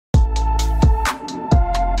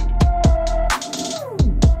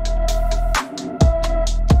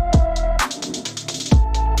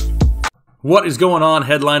What is going on,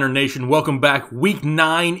 Headliner Nation? Welcome back. Week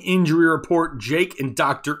 9 injury report. Jake and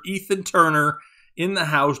Dr. Ethan Turner in the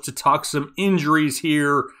house to talk some injuries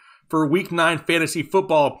here for Week 9 fantasy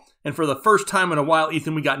football. And for the first time in a while,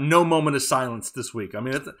 Ethan, we got no moment of silence this week. I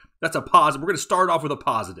mean, that's a positive. We're going to start off with a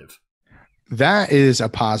positive. That is a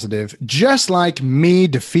positive. Just like me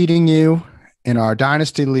defeating you in our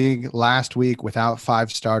Dynasty League last week without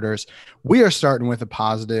 5 starters, we are starting with a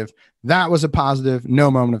positive. That was a positive. No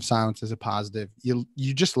moment of silence is a positive. You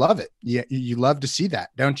just love it. You love to see that,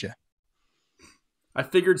 don't you? I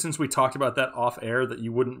figured since we talked about that off air that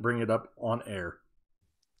you wouldn't bring it up on air.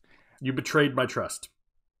 You betrayed my trust.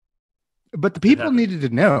 But the people needed to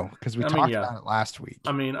know because we talked about it last week.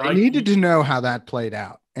 I mean, I needed to know how that played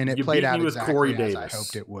out, and it played out exactly as I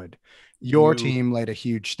hoped it would. Your team laid a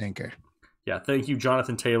huge stinker. Yeah, thank you,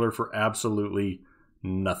 Jonathan Taylor, for absolutely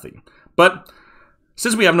nothing. But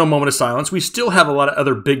since we have no moment of silence, we still have a lot of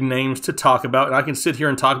other big names to talk about, and I can sit here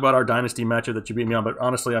and talk about our Dynasty matchup that you beat me on, but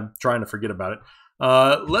honestly, I'm trying to forget about it.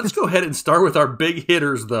 Let's go ahead and start with our big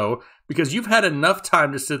hitters, though, because you've had enough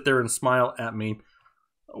time to sit there and smile at me.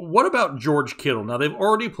 What about George Kittle? Now, they've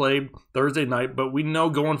already played Thursday night, but we know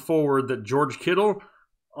going forward that George Kittle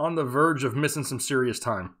on the verge of missing some serious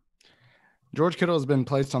time. George Kittle has been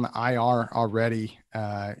placed on the IR already.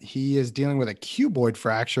 He is dealing with a cuboid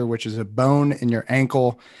fracture, which is a bone in your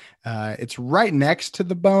ankle. It's right next to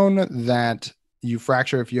the bone that you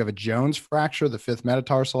fracture if you have a Jones fracture, the 5th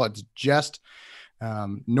metatarsal. It's just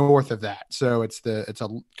north of that. So it's a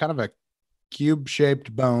kind of a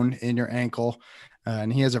cube-shaped bone in your ankle.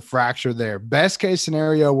 And he has a fracture there. Best case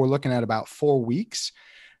scenario, we're looking at about 4 weeks,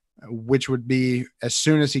 which would be as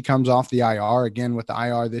soon as he comes off the IR. Again, with the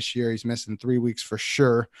IR this year, he's missing 3 weeks for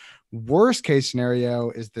sure. Worst case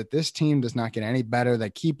scenario is that this team does not get any better.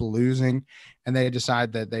 They keep losing, and they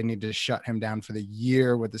decide that they need to shut him down for the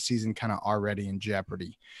year with the season kind of already in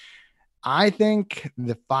jeopardy. I think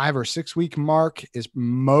the 5 or 6 week mark is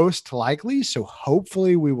most likely. So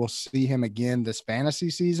hopefully we will see him again this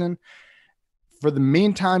fantasy season. For the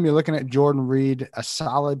meantime, you're looking at Jordan Reed, a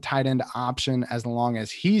solid tight end option as long as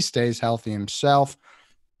he stays healthy himself.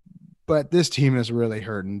 But this team is really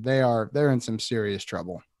hurting. They're in some serious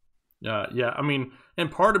trouble. Yeah. I mean, and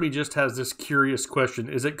part of me just has this curious question.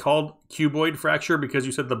 Is it called cuboid fracture because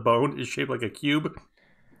you said the bone is shaped like a cube?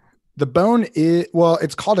 The bone is, well,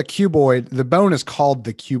 it's called a cuboid. The bone is called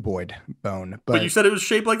the cuboid bone. But you said it was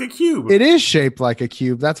shaped like a cube. It is shaped like a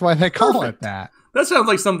cube. That's why they call it that. That sounds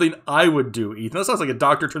like something I would do, Ethan. That sounds like a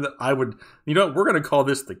doctor term that I would, we're going to call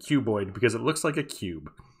this the cuboid because it looks like a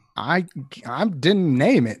cube. I didn't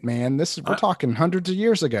name it, man. We're talking hundreds of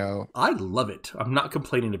years ago. I love it. I'm not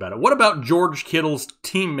complaining about it. What about George Kittle's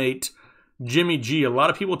teammate, Jimmy G? A lot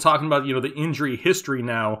of people talking about, the injury history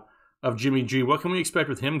now of Jimmy G. What can we expect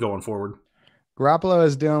with him going forward? Garoppolo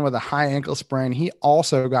is dealing with a high ankle sprain. He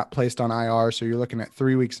also got placed on IR, so you're looking at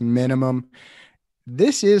 3 weeks minimum.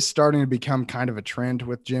 This is starting to become kind of a trend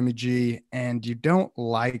with Jimmy G, and you don't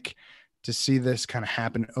like to see this kind of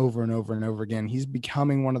happen over and over and over again. He's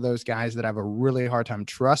becoming one of those guys that I have a really hard time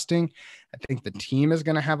trusting. I think the team is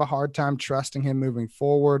going to have a hard time trusting him moving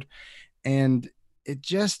forward, and it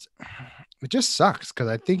just sucks because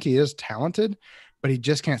I think he is talented, but he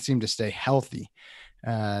just can't seem to stay healthy.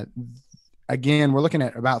 Again, we're looking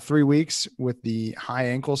at about 3 weeks with the high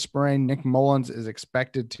ankle sprain. Nick Mullins is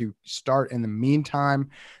expected to start in the meantime.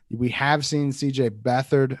 We have seen CJ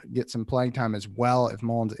Beathard get some playing time as well if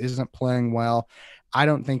Mullins isn't playing well. I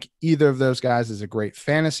don't think either of those guys is a great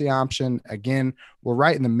fantasy option. Again, we're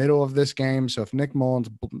right in the middle of this game, so if Nick Mullins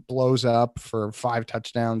blows up for 5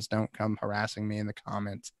 touchdowns, don't come harassing me in the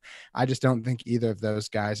comments. I just don't think either of those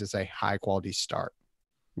guys is a high-quality start.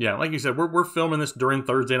 Yeah, like you said, we're filming this during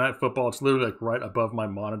Thursday Night Football. It's literally like right above my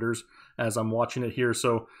monitors as I'm watching it here.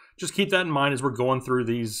 So just keep that in mind as we're going through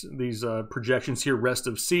these projections here rest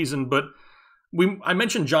of season. But I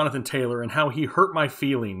mentioned Jonathan Taylor and how he hurt my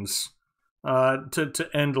feelings to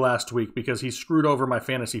end last week because he screwed over my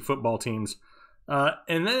fantasy football teams.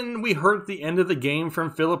 And then we heard at the end of the game from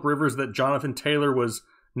Phillip Rivers that Jonathan Taylor was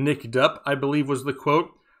nicked up, I believe was the quote.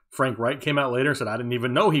 Frank Wright came out later and said, I didn't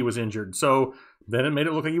even know he was injured. So then it made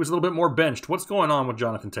it look like he was a little bit more benched. What's going on with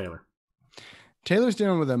Jonathan Taylor? Taylor's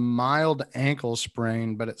dealing with a mild ankle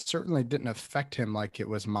sprain, but it certainly didn't affect him like it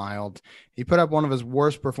was mild. He put up one of his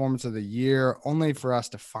worst performances of the year, only for us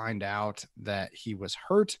to find out that he was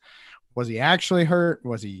hurt. Was he actually hurt?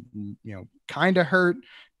 Was he, kind of hurt?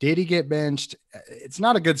 Did he get benched? It's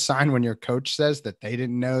not a good sign when your coach says that they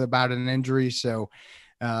didn't know about an injury. So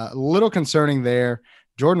a little concerning there.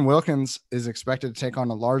 Jordan Wilkins is expected to take on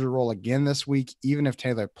a larger role again this week, even if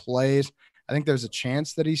Taylor plays. I think there's a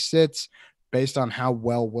chance that he sits. based on how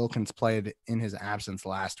well Wilkins played in his absence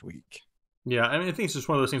last week. Yeah, I mean, I think it's just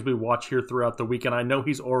one of those things we watch here throughout the weekend. I know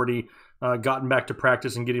he's already gotten back to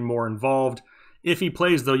practice and getting more involved. If he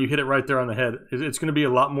plays, though, you hit it right there on the head. It's going to be a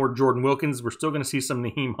lot more Jordan Wilkins. We're still going to see some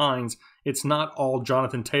Naheem Hines. It's not all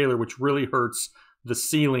Jonathan Taylor, which really hurts the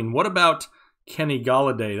ceiling. What about Kenny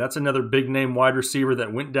Golladay? That's another big-name wide receiver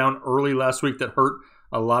that went down early last week that hurt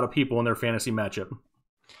a lot of people in their fantasy matchup.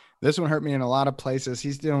 This one hurt me in a lot of places.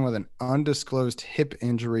 He's dealing with an undisclosed hip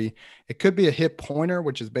injury. It could be a hip pointer,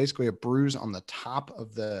 which is basically a bruise on the top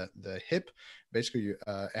of the hip. Basically,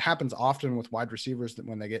 it happens often with wide receivers that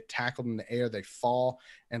when they get tackled in the air, they fall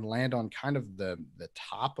and land on kind of the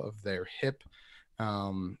top of their hip.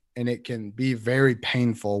 And it can be very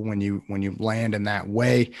painful when you land in that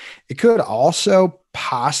way. It could also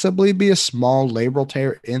possibly be a small labral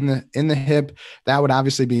tear in the hip. That would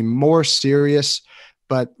obviously be more serious,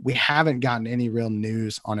 but we haven't gotten any real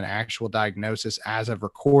news on an actual diagnosis as of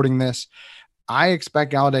recording this. I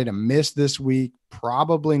expect Golladay to miss this week,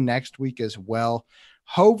 probably next week as well.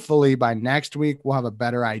 Hopefully by next week, we'll have a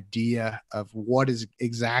better idea of what is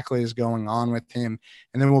exactly is going on with him.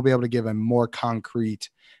 And then we'll be able to give a more concrete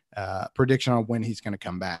prediction on when he's going to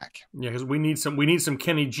come back. Yeah, because we need some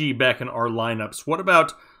Kenny G back in our lineups. What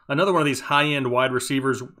about another one of these high-end wide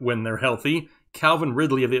receivers when they're healthy? Calvin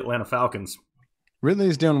Ridley of the Atlanta Falcons. Ridley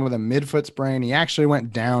is dealing with a midfoot sprain. He actually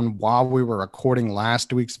went down while we were recording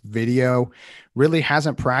last week's video. Ridley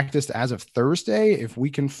hasn't practiced as of Thursday. If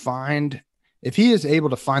he is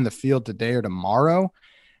able to find the field today or tomorrow,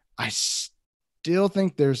 I still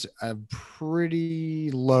think there's a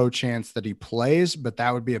pretty low chance that he plays, but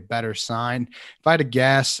that would be a better sign. If I had to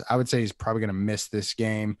guess, I would say he's probably going to miss this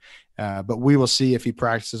game, but we will see if he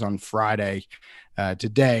practices on Friday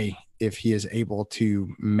today, if he is able to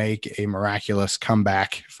make a miraculous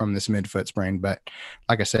comeback from this midfoot sprain. But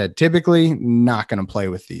like I said, typically not going to play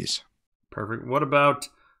with these. Perfect. What about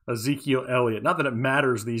Ezekiel Elliott? Not that it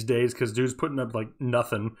matters these days because dude's putting up like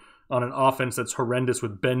nothing on an offense that's horrendous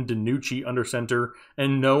with Ben DiNucci under center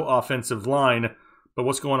and no offensive line. But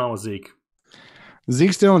what's going on with Zeke?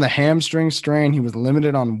 Zeke's dealing with a hamstring strain. He was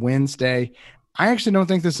limited on Wednesday. I actually don't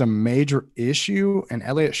think this is a major issue, and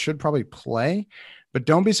Elliott should probably play. But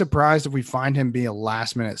don't be surprised if we find him be a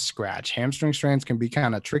last-minute scratch. Hamstring strains can be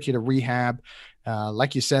kind of tricky to rehab.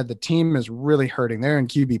 Like you said, the team is really hurting. They're in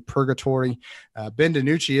QB purgatory. Ben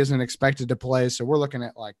DiNucci isn't expected to play, so we're looking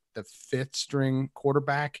at like the fifth-string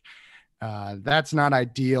quarterback. That's not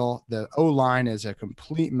ideal. The O-line is a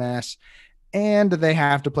complete mess, and they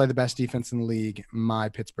have to play the best defense in the league, my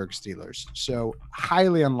Pittsburgh Steelers. So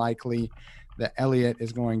highly unlikely that Elliott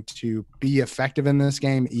is going to be effective in this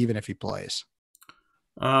game, even if he plays.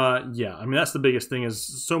 Yeah, I mean, that's the biggest thing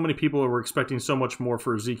is so many people were expecting so much more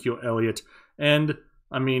for Ezekiel Elliott. And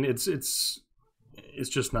I mean, it's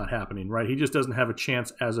just not happening, right? He just doesn't have a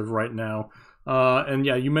chance as of right now. And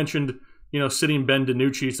yeah, you mentioned, sitting Ben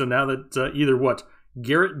DiNucci. So now that either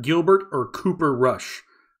Garrett Gilbert or Cooper Rush,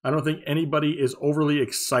 I don't think anybody is overly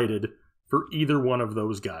excited for either one of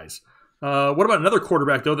those guys. What about another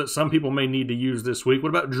quarterback, though, that some people may need to use this week? What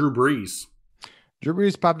about Drew Brees? Drew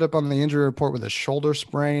Brees popped up on the injury report with a shoulder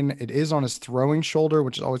sprain. It is on his throwing shoulder,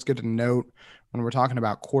 which is always good to note when we're talking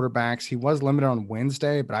about quarterbacks. He was limited on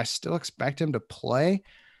Wednesday, but I still expect him to play.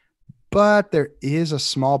 But there is a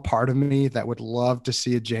small part of me that would love to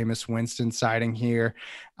see a Jameis Winston sighting here.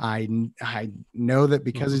 I know that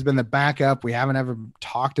because he's been the backup, we haven't ever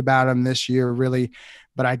talked about him this year, really.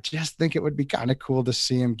 But I just think it would be kind of cool to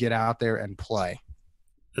see him get out there and play.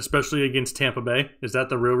 Especially against Tampa Bay? Is that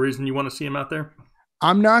the real reason you want to see him out there?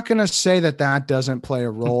 I'm not going to say that doesn't play a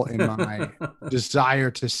role in my desire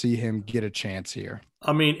to see him get a chance here.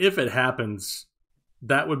 I mean, if it happens,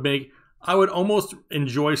 that would make – I would almost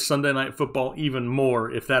enjoy Sunday Night Football even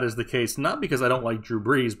more if that is the case. Not because I don't like Drew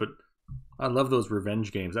Brees, but I love those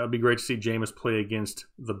revenge games. That would be great to see Jameis play against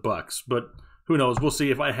the Bucs. But who knows? We'll see.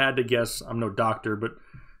 If I had to guess, I'm no doctor, but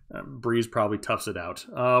Brees probably toughs it out.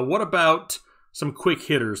 What about – some quick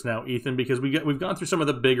hitters now, Ethan, because we've gone through some of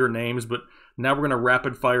the bigger names, but now we're going to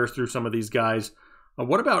rapid fire through some of these guys.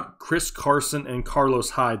 What about Chris Carson and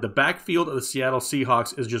Carlos Hyde? The backfield of the Seattle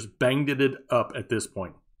Seahawks is just banged it up at this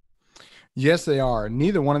point. Yes, they are.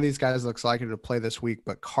 Neither one of these guys looks likely to play this week,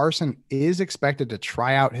 but Carson is expected to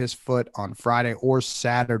try out his foot on Friday or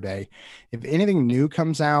Saturday. If anything new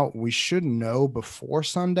comes out, we should know before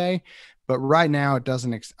Sunday, but right now I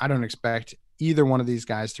don't expect either one of these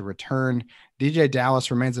guys to return. DJ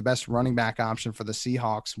Dallas remains the best running back option for the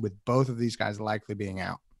Seahawks, with both of these guys likely being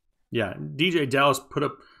out. Yeah, DJ Dallas put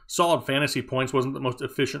up solid fantasy points, wasn't the most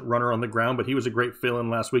efficient runner on the ground, but he was a great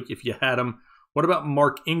fill-in last week if you had him. What about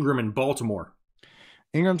Mark Ingram in Baltimore?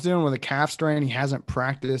 Ingram's dealing with a calf strain. He hasn't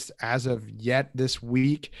practiced as of yet this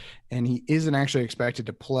week, and he isn't actually expected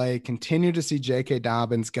to play. Continue to see J.K.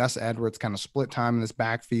 Dobbins, Gus Edwards kind of split time in this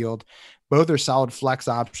backfield. Both are solid flex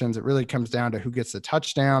options. It really comes down to who gets the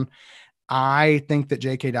touchdown. I think that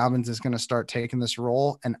J.K. Dobbins is going to start taking this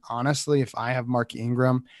role. And honestly, if I have Mark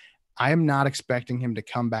Ingram, I am not expecting him to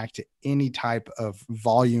come back to any type of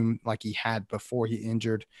volume like he had before he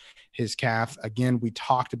injured his calf. Again, we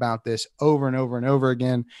talked about this over and over and over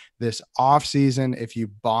again this offseason. If you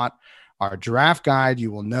bought our draft guide,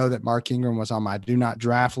 you will know that Mark Ingram was on my do not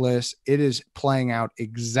draft list. It is playing out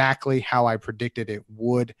exactly how I predicted it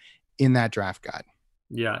would in that draft guide.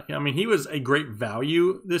 Yeah, I mean, he was a great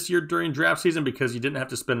value this year during draft season because you didn't have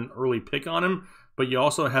to spend an early pick on him, but you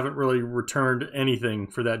also haven't really returned anything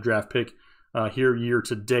for that draft pick here year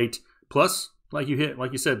to date. Plus, like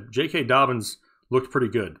you said, J.K. Dobbins looked pretty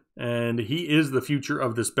good, and he is the future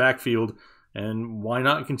of this backfield. And why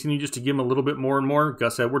not continue just to give him a little bit more and more?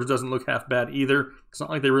 Gus Edwards doesn't look half bad either. It's not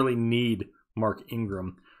like they really need Mark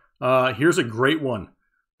Ingram. Here's a great one.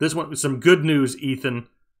 This one, some good news, Ethan.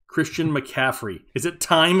 Christian McCaffrey. Is it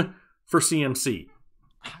time for CMC?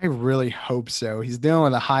 I really hope so. He's dealing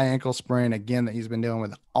with a high ankle sprain again that he's been dealing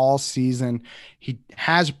with all season. He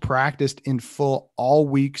has practiced in full all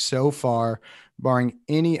week so far, barring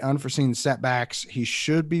any unforeseen setbacks. He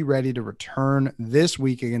should be ready to return this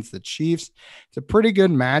week against the Chiefs. It's a pretty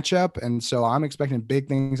good matchup, and so I'm expecting big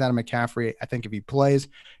things out of McCaffrey. I think if he plays,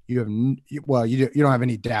 you don't have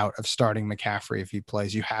any doubt of starting McCaffrey. If he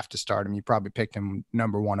plays, you have to start him. You probably picked him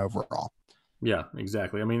number 1 overall. Yeah,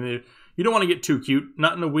 exactly. I mean, you don't want to get too cute.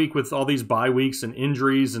 Not in a week with all these bye weeks and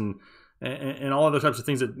injuries and all other types of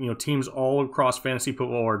things that teams all across fantasy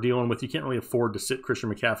football are dealing with. You can't really afford to sit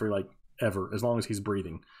Christian McCaffrey like ever, as long as he's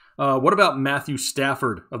breathing. What about Matthew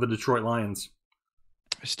Stafford of the Detroit Lions?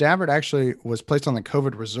 Stafford actually was placed on the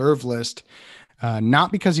COVID reserve list,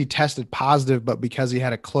 not because he tested positive, but because he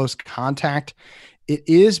had a close contact. It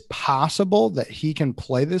is possible that he can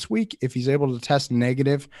play this week if he's able to test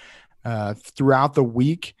negative throughout the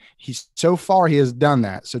week. So far he has done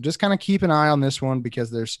that. So just kind of keep an eye on this one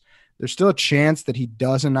because there's still a chance that he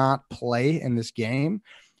does not play in this game.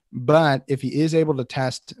 But if he is able to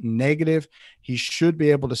test negative, he should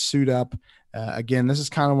be able to suit up. Again, this is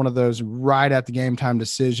kind of one of those right at the game time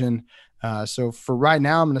decision. So for right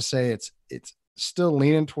now, I'm going to say it's still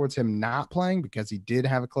leaning towards him not playing because he did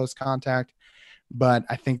have a close contact. But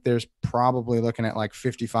I think there's probably looking at like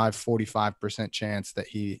 45% chance that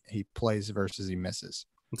he plays versus he misses.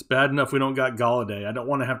 It's bad enough we don't got Golladay. I don't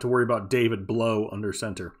want to have to worry about David Blow under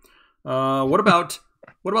center. What about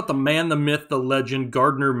the man, the myth, the legend,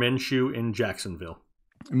 Gardner Minshew in Jacksonville?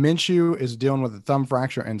 Minshew is dealing with a thumb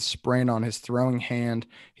fracture and sprain on his throwing hand.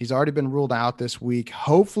 He's already been ruled out this week.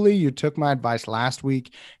 Hopefully you took my advice last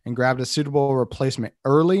week and grabbed a suitable replacement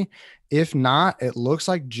early. If not, it looks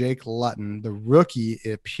like Jake Luton, the rookie,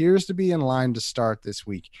 appears to be in line to start this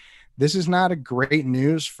week. This is not a great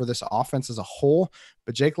news for this offense as a whole,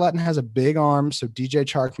 but Jake Luton has a big arm, so DJ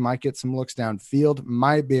Chark might get some looks downfield,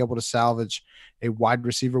 might be able to salvage a wide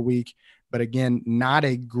receiver week. But again, not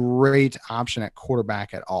a great option at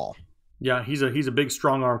quarterback at all. Yeah, he's a big,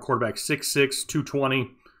 strong arm quarterback, 6'6", 220,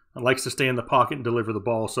 likes to stay in the pocket and deliver the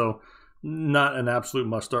ball, so not an absolute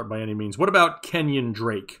must-start by any means. What about Kenyon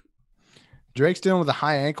Drake? Drake's dealing with a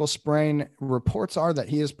high ankle sprain. Reports are that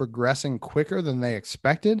he is progressing quicker than they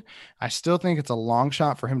expected. I still think it's a long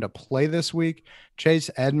shot for him to play this week. Chase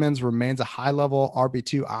Edmonds remains a high-level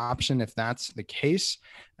RB2 option if that's the case.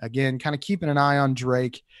 Again, kind of keeping an eye on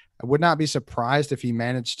Drake. I would not be surprised if he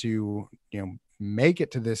managed to, make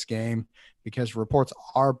it to this game because reports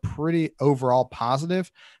are pretty overall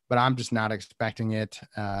positive, but I'm just not expecting it.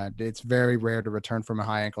 It's very rare to return from a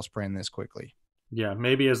high ankle sprain this quickly. Yeah,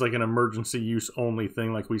 maybe as like an emergency use only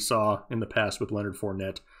thing like we saw in the past with Leonard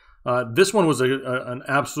Fournette. This one was an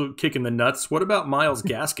absolute kick in the nuts. What about Myles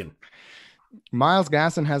Gaskin? Myles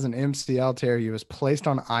Gaskin has an MCL tear. He was placed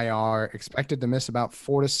on IR, expected to miss about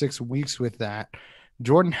 4 to 6 weeks with that.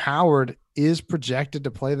 Jordan Howard is projected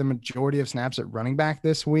to play the majority of snaps at running back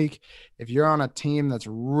this week. If you're on a team that's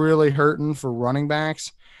really hurting for running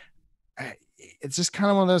backs, it's just kind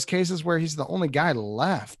of one of those cases where he's the only guy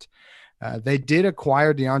left. They did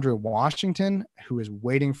acquire DeAndre Washington, who is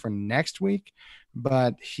waiting for next week,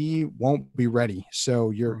 but he won't be ready. So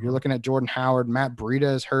you're looking at Jordan Howard. Matt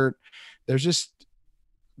Breida is hurt. There's just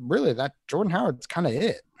really that Jordan Howard's kind of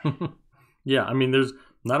it. Yeah, I mean, there's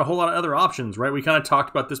not a whole lot of other options, right? We kind of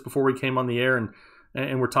talked about this before we came on the air, and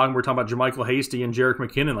and we're talking about JaMychal Hasty and Jerick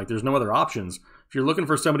McKinnon. Like, there's no other options. If you're looking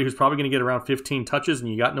for somebody who's probably going to get around 15 touches and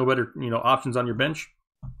you got no better options on your bench,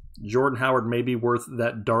 Jordan Howard may be worth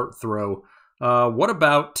that dart throw. What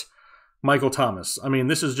about Michael Thomas? I mean,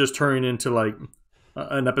 this is just turning into like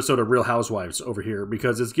an episode of Real Housewives over here,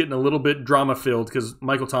 because it's getting a little bit drama filled, because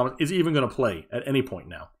Michael Thomas is even going to play at any point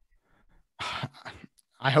now.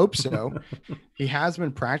 I hope so. He has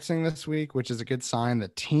been practicing this week, which is a good sign. The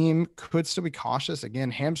team could still be cautious.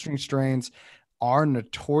 Again, hamstring strains are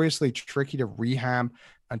notoriously tricky to rehab.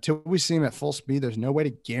 Until we see him at full speed, there's no way to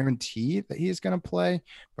guarantee that he is going to play.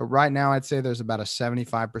 But right now, I'd say there's about a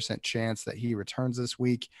 75% chance that he returns this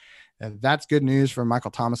week. That's good news for Michael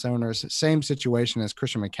Thomas owners. Same situation as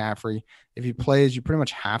Christian McCaffrey. If he plays, you pretty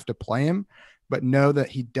much have to play him, but know that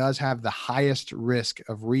he does have the highest risk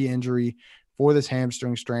of re-injury for this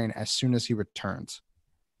hamstring strain as soon as he returns.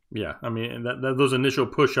 Yeah, I mean, those initial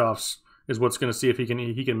push-offs is what's going to see if he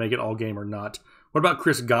can make it all game or not. What about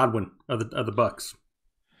Chris Godwin of the Bucs?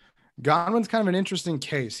 Godwin's kind of an interesting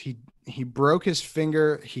case. He broke his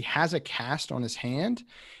finger. He has a cast on his hand.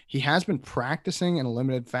 He has been practicing in a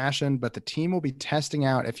limited fashion, but the team will be testing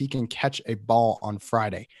out if he can catch a ball on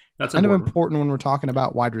Friday. That's kind of important when we're talking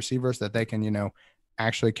about wide receivers, that they can,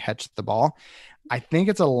 actually catch the ball. I think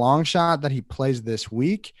it's a long shot that he plays this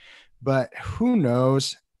week, but who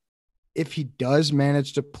knows if he does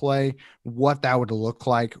manage to play, what that would look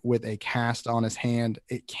like with a cast on his hand.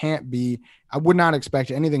 It can't be, I would not expect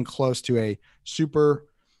anything close to a super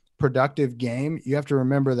productive game. You have to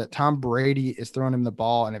remember that Tom Brady is throwing him the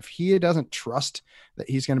ball, and if he doesn't trust that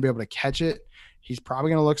he's going to be able to catch it, he's probably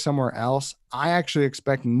going to look somewhere else. I actually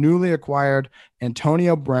expect newly acquired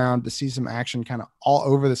Antonio Brown to see some action kind of all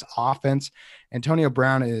over this offense. Antonio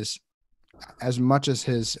Brown is, as much as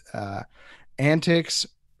his antics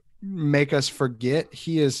make us forget,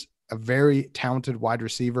 he is a very talented wide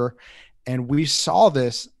receiver. And we saw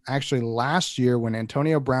this actually last year when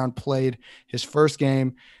Antonio Brown played his first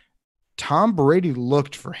game. Tom Brady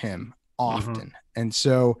looked for him often. Mm-hmm. And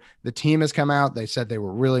so the team has come out. They said they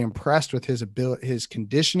were really impressed with his ability, his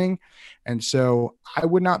conditioning. And so I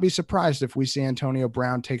would not be surprised if we see Antonio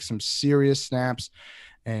Brown take some serious snaps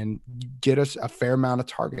and get us a fair amount of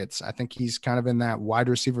targets. I think he's kind of in that wide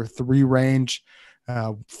receiver 3 range,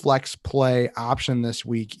 flex play option this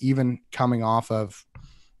week, even coming off of,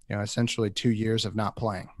 essentially 2 years of not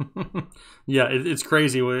playing. Yeah, it's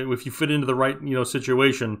crazy. If you fit into the right,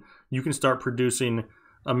 situation, you can start producing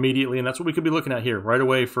immediately, and that's what we could be looking at here right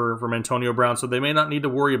away from Antonio Brown. So they may not need to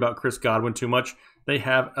worry about Chris Godwin too much. They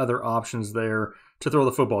have other options there to throw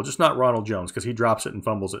the football, just not Ronald Jones, because he drops it and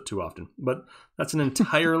fumbles it too often. But that's an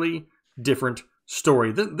entirely different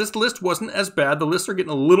story. This list wasn't as bad. The lists are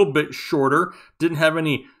getting a little bit shorter. Didn't have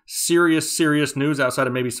any serious news outside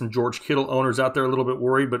of maybe some George Kittle owners out there a little bit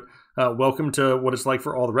worried, but welcome to what it's like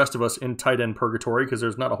for all the rest of us in tight end purgatory, because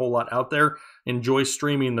there's not a whole lot out there. Enjoy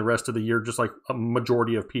streaming the rest of the year, just like a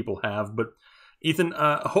majority of people have. But Ethan,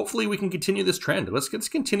 hopefully we can continue this trend. Let's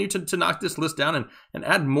continue to knock this list down and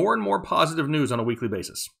add more and more positive news on a weekly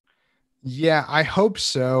basis. Yeah, I hope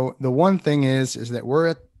so. The one thing is that we're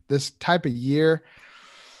at this type of year,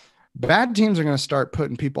 bad teams are going to start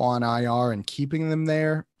putting people on IR and keeping them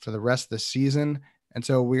there for the rest of the season. And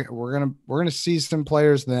so we're going to see some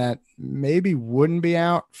players that maybe wouldn't be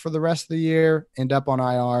out for the rest of the year end up on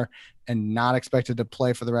IR and not expected to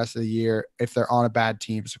play for the rest of the year if they're on a bad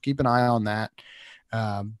team. So keep an eye on that.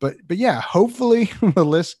 But yeah, hopefully the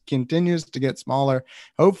list continues to get smaller.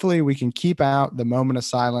 Hopefully we can keep out the moment of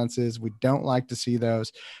silences. We don't like to see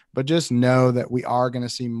those, but just know that we are going to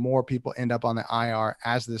see more people end up on the IR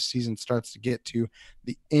as this season starts to get to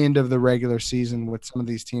the end of the regular season with some of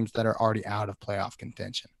these teams that are already out of playoff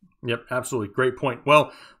contention. Yep, absolutely. Great point.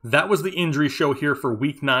 Well, that was the injury show here for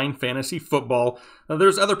Week 9 fantasy football. Now,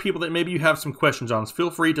 there's other people that maybe you have some questions on. So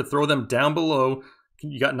feel free to throw them down below.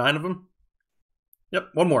 You got 9 of them? Yep,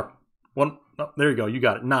 one more. Oh, there you go. You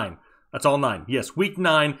got it. 9. That's all 9. Yes, Week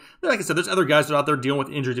 9. Like I said, there's other guys that are out there dealing with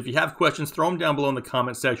injuries. If you have questions, throw them down below in the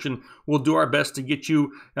comment section. We'll do our best to get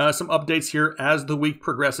you some updates here as the week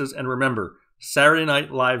progresses. And remember, Saturday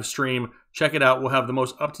night live stream. Check it out. We'll have the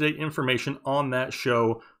most up-to-date information on that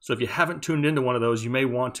show. So if you haven't tuned into one of those, you may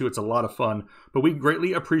want to. It's a lot of fun. But we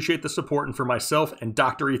greatly appreciate the support. And for myself and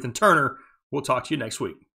Dr. Ethan Turner, we'll talk to you next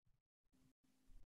week.